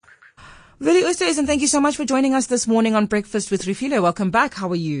Vili Oosthuizen, and thank you so much for joining us this morning on Breakfast with Refilwe. Welcome back. How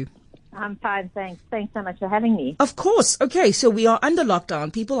are you? I'm fine, thanks. Thanks so much for having me. Of course. Okay, so we are under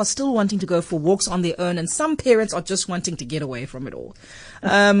lockdown. People are still wanting to go for walks on their own, and some parents are just wanting to get away from it all.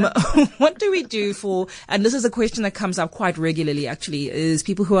 What do we do and this is a question that comes up quite regularly actually, is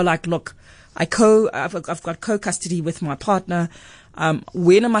people who are like, look, I've got co-custody with my partner.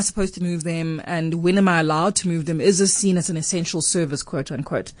 When am I supposed to move them, and when am I allowed to move them? Is this seen as an essential service, quote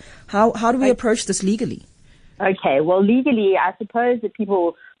unquote? How do we approach this legally? Okay, well, legally, I suppose that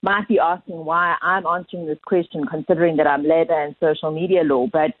people might be asking why I'm answering this question, considering that I'm labour and social media law,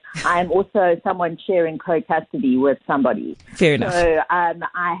 but I'm also someone sharing co-custody with somebody. Fair enough. So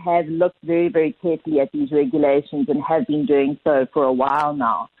I have looked very, very carefully at these regulations and have been doing so for a while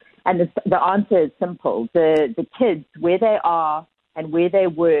now. And the answer is simple. The kids, where they are and where they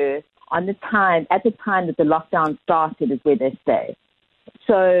were at the time that the lockdown started, is where they stay.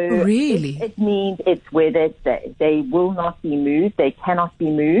 So really? It means it's where they stay. They will not be moved. They cannot be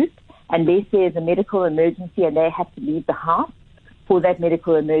moved unless there's a medical emergency and they have to leave the house for that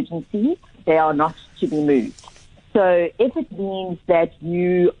medical emergency. They are not to be moved. So if it means that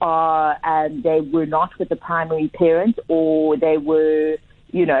you are, they were not with the primary parent, or they were,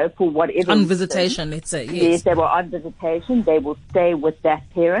 for whatever on reason, visitation, let's say. Yes, they were on visitation. They will stay with that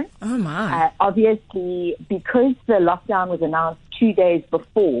parent. Oh my! Obviously, because the lockdown was announced 2 days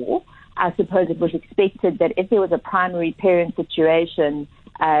before, I suppose it was expected that if there was a primary parent situation,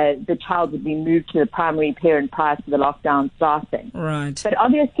 the child would be moved to the primary parent prior to the lockdown starting. Right. But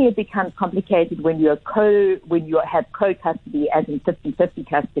obviously, it becomes complicated when you have co-custody, as in 50-50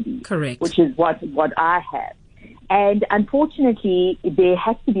 custody. Correct. Which is what I have. And unfortunately, there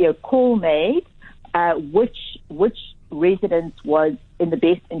has to be a call made, which residence was in the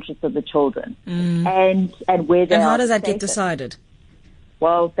best interest of the children, and where they are. And how does that safer. get decided?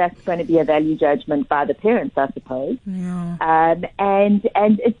 Well, that's going to be a value judgment by the parents, I suppose. Yeah. And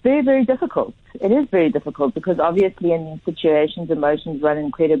it's very, very difficult. It is very difficult because obviously in these situations, emotions run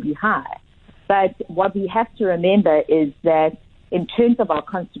incredibly high. But what we have to remember is that in terms of our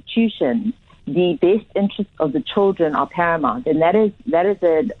constitution, the best interests of the children are paramount, and that is a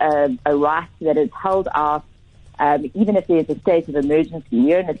right that is held out even if there's a state of emergency.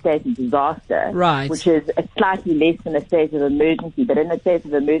 We're in a state of disaster, right, which is slightly less than a state of emergency. But in a state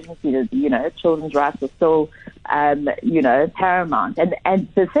of emergency, children's rights are still, paramount. And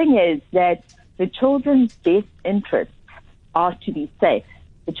the thing is that the children's best interests are to be safe.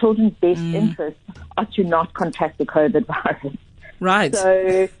 The children's best interests are to not contract the COVID virus. Right.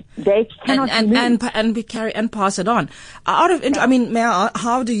 So they cannot and pass it on. Out of interest,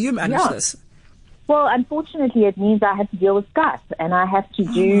 how do you manage this? Well, unfortunately, it means I have to deal with Skype, and I have to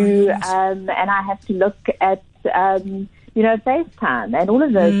and I have to look at FaceTime and all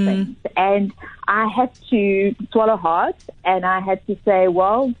of those things, and I have to swallow hard, and I have to say,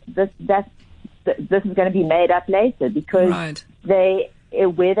 well, this is going to be made up later, because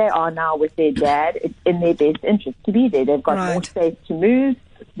where they are now with their dad, it's in their best interest to be there. They've got more space to move.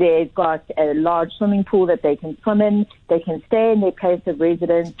 They've got a large swimming pool that they can swim in. They can stay in their place of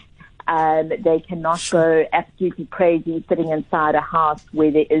residence. They cannot go absolutely crazy sitting inside a house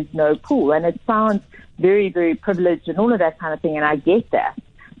where there is no pool. And it sounds very, very privileged and all of that kind of thing, and I get that.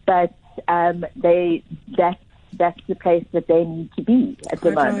 But that's the place that they need to be at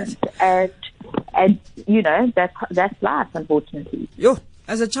the moment. And that's life, unfortunately. Yo,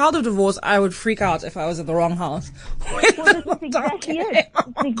 as a child of divorce, I would freak out if I was at the wrong house. Well, that's exactly it.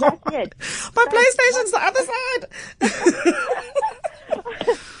 That's exactly it. My PlayStation's the other side.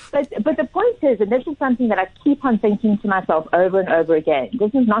 But the point is, and this is something that I keep on thinking to myself over and over again,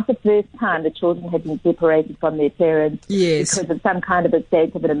 this is not the first time the children have been separated from their parents because of some kind of a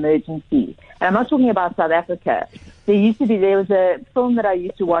state of an emergency. And I'm not talking about South Africa. There was a film that I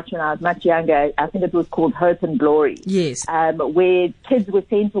used to watch when I was much younger. I think it was called Hope and Glory. Yes. Where kids were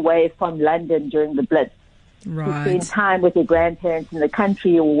sent away from London during the Blitz to spend time with their grandparents in the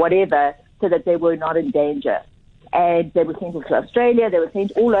country or whatever, so that they were not in danger. And they were sent to Australia. They were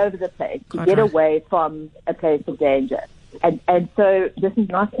sent all over the place to get away from a place of danger. And so this is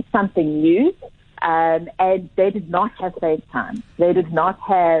not something new. And they did not have FaceTime. They did not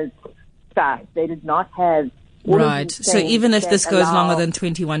have Skype. They did not have So even if this goes longer than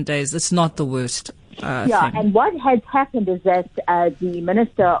 21 days, it's not the worst thing. And what has happened is that the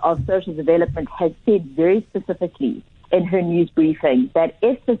Minister of Social Development has said very specifically in her news briefing that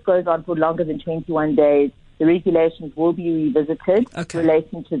if this goes on for longer than 21 days, the regulations will be revisited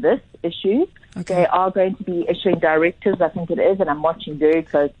relating to this issue. They are going to be issuing directives, I think it is, and I'm watching very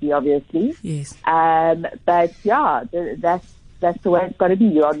closely, obviously. Yes. But that's the way it's got to be.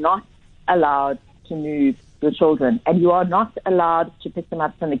 You are not allowed to move your children, and you are not allowed to pick them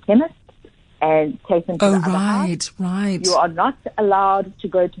up from the chemist and take them to the other house. Right. You are not allowed to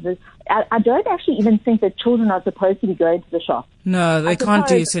go to the... I don't actually even think that children are supposed to be going to the shop. No, they can't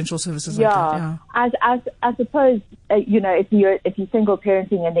do essential services like that. Yeah. I suppose, if you're single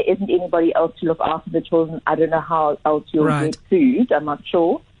parenting and there isn't anybody else to look after the children, I don't know how else you'll get food. I'm not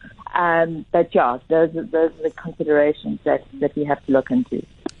sure. But yeah, those are the considerations that we have to look into.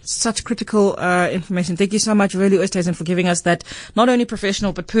 Such critical information. Thank you so much, Veli Oosthuizen, for giving us that not only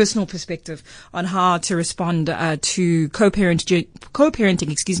professional but personal perspective on how to respond to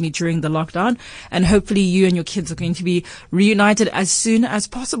co-parenting, during the lockdown. And hopefully you and your kids are going to be reunited as soon as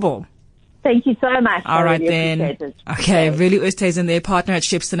possible. Thank you so much. All right, then. Okay, Veli Oosthuizen, their partner at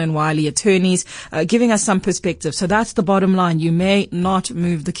Shepstone and Wiley Attorneys, giving us some perspective. So that's the bottom line. You may not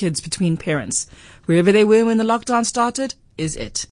move the kids between parents. Wherever they were when the lockdown started is it.